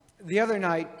The other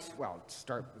night, well, let's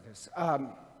start with this.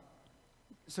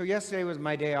 So yesterday was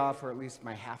my day off, or at least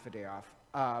my half a day off.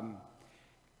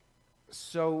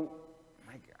 So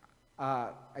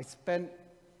I spent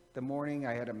the morning,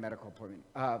 I had a medical appointment,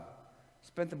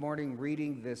 spent the morning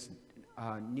reading this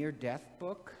near-death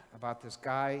book about this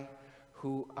guy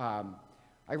who,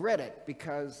 I read it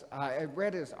because I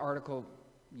read his article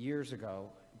years ago,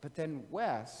 but then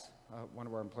Wes, one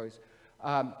of our employees,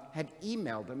 had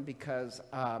emailed him because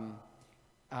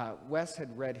Wes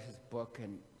had read his book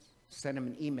and sent him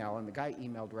an email, and the guy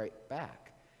emailed right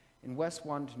back. And Wes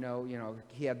wanted to know,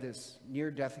 he had this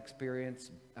near-death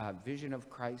experience, vision of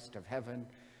Christ, of heaven,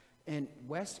 and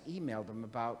Wes emailed him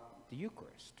about the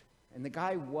Eucharist. And the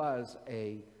guy was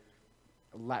a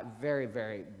very,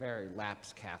 very, very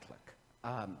lapsed Catholic.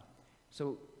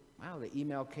 So the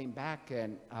email came back,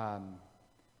 and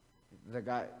the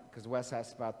guy, because Wes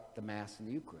asked about the Mass and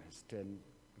the Eucharist, and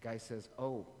the guy says,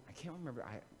 I can't remember,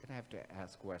 I'm going to have to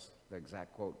ask Wes the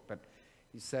exact quote, but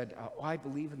he said, I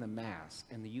believe in the Mass,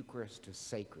 and the Eucharist is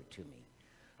sacred to me,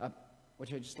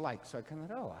 which I just like. So I kind of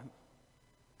thought, I'm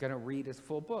going to read his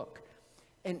full book.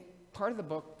 And part of the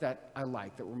book that I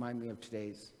like, that remind me of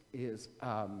today's, is,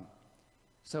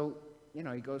 he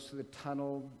goes through the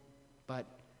tunnel, but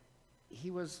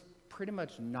he was pretty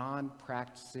much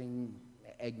non-practicing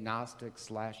agnostic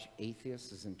 /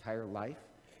 atheist his entire life,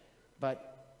 but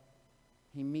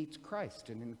he meets Christ,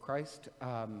 and in Christ,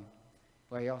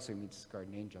 he also meets his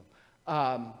guardian angel.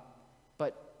 And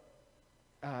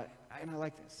I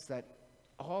like this, that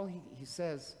all he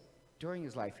says during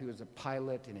his life, he was a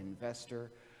pilot, an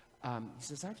investor. He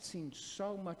says, I've seen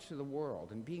so much of the world,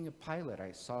 and being a pilot,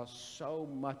 I saw so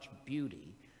much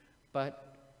beauty,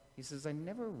 but he says, I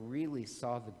never really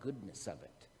saw the goodness of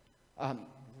it. I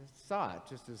saw it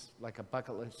just as like a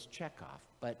bucket list checkoff,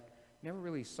 but never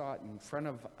really saw it in front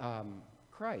of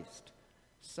Christ.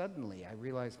 Suddenly, I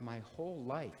realized my whole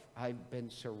life I've been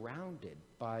surrounded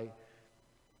by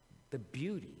the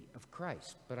beauty of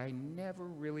Christ, but I never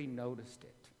really noticed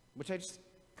it, which I just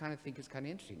kind of think is kind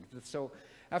of interesting. So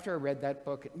after I read that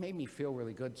book, it made me feel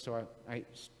really good, so I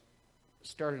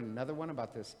started another one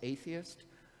about this atheist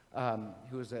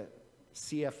who was a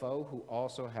CFO who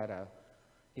also had a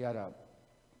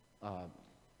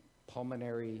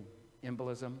pulmonary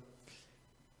embolism,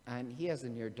 and he has a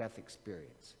near-death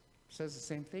experience. Says the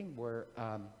same thing, where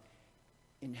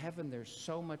in heaven there's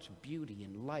so much beauty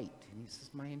and light, and he says,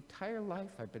 my entire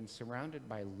life I've been surrounded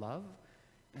by love,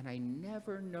 and I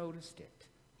never noticed it.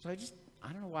 So I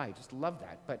don't know why, I just love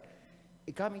that, but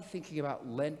it got me thinking about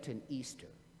Lent and Easter.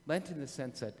 Lent in the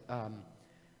sense that,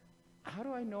 how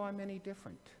do I know I'm any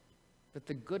different? That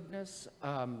the goodness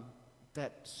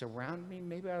that surround me,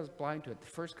 maybe I was blind to it. The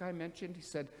first guy I mentioned, he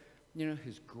said,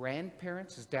 his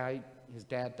grandparents, his dad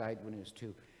died when he was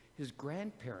 2. His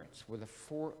grandparents were the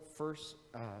first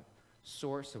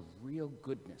source of real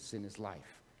goodness in his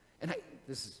life. And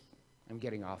I'm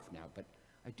getting off now, but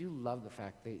I do love the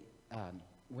fact that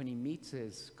when he meets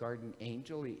his guardian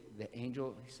angel, the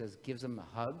angel, he says, gives him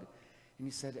a hug, and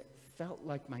he said, it felt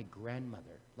like my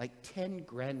grandmother, like 10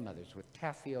 grandmothers with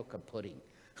tapioca pudding.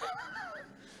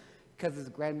 Because his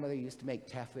grandmother used to make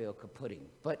tapioca pudding.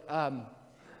 But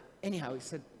anyhow, he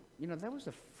said, that was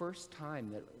the first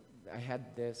time that I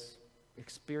had this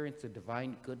experience of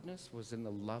divine goodness, was in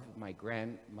the love of my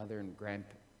grandmother and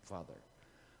grandfather.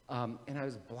 And I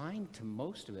was blind to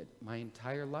most of it my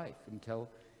entire life until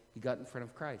he got in front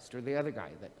of Christ. Or the other guy,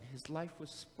 that his life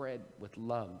was spread with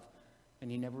love,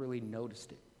 and he never really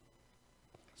noticed it.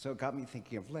 So it got me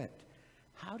thinking of Lent.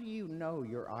 How do you know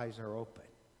your eyes are open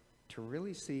to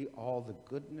really see all the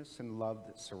goodness and love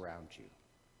that surrounds you?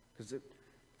 Because it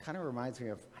kind of reminds me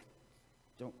of,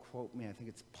 don't quote me, I think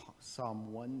it's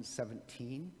Psalm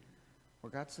 117,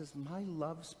 where God says, my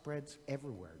love spreads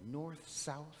everywhere, north,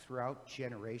 south, throughout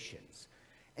generations.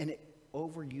 And it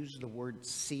overuses the word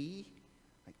see.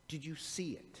 Like, did you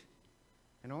see it?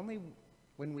 And only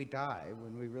when we die,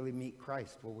 when we really meet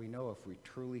Christ, will we know if we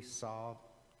truly saw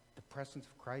the presence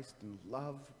of Christ and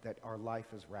love that our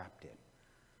life is wrapped in.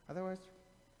 Otherwise,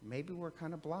 maybe we're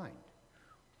kind of blind.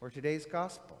 Or today's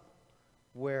gospel,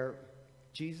 where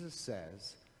Jesus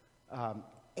says,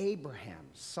 Abraham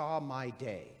saw my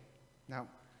day. Now,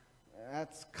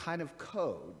 that's kind of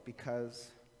code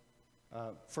because,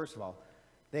 first of all,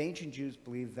 the ancient Jews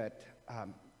believed that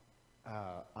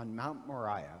on Mount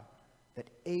Moriah, that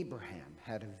Abraham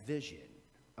had a vision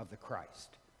of the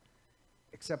Christ.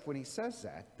 Except when he says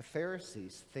that, the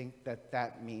Pharisees think that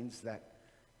that means that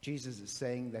Jesus is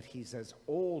saying that he's as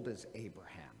old as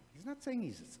Abraham. He's not saying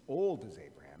he's as old as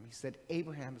Abraham. He said,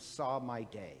 Abraham saw my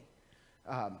day,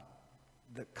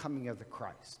 the coming of the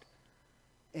Christ.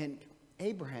 And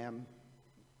Abraham,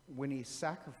 when he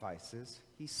sacrifices,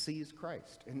 he sees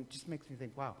Christ. And it just makes me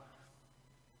think, wow,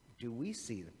 do we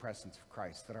see the presence of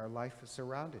Christ that our life is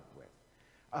surrounded with?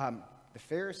 The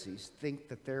Pharisees think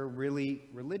that they're really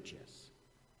religious,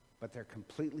 but they're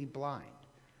completely blind.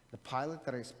 The Pilate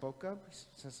that I spoke of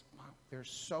says, wow, there's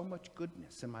so much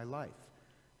goodness in my life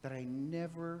that I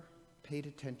never paid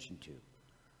attention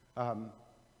to.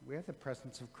 We have the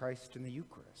presence of Christ in the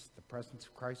Eucharist. The presence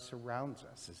of Christ surrounds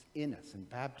us, is in us in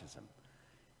baptism.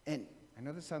 And I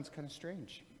know this sounds kind of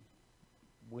strange.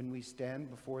 When we stand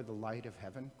before the light of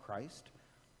heaven, Christ,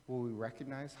 will we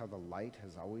recognize how the light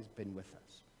has always been with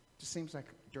us? It just seems like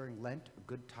during Lent, a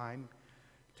good time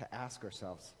to ask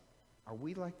ourselves, are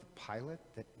we like the Pilate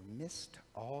that missed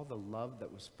all the love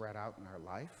that was spread out in our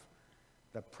life?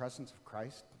 The presence of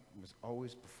Christ was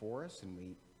always before us and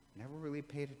we never really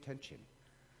paid attention.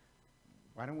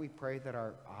 Why don't we pray that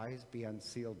our eyes be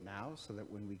unsealed now so that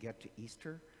when we get to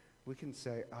Easter, we can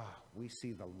say, we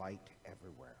see the light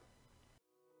everywhere.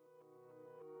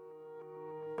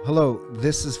 Hello,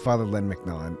 this is Father Len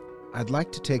McMillan. I'd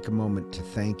like to take a moment to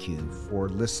thank you for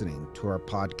listening to our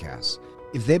podcast.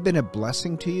 If they've been a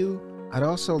blessing to you, I'd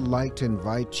also like to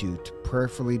invite you to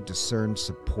prayerfully discern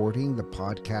supporting the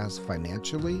podcast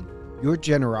financially. Your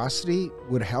generosity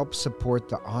would help support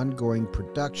the ongoing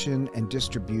production and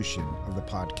distribution of the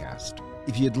podcast.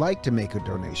 If you'd like to make a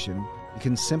donation, you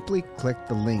can simply click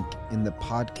the link in the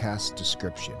podcast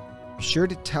description. Be sure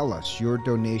to tell us your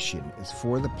donation is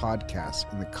for the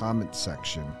podcast in the comments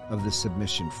section of the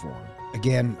submission form.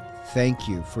 Again, thank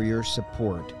you for your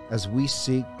support as we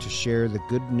seek to share the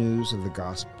good news of the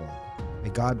gospel. May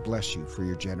God bless you for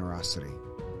your generosity.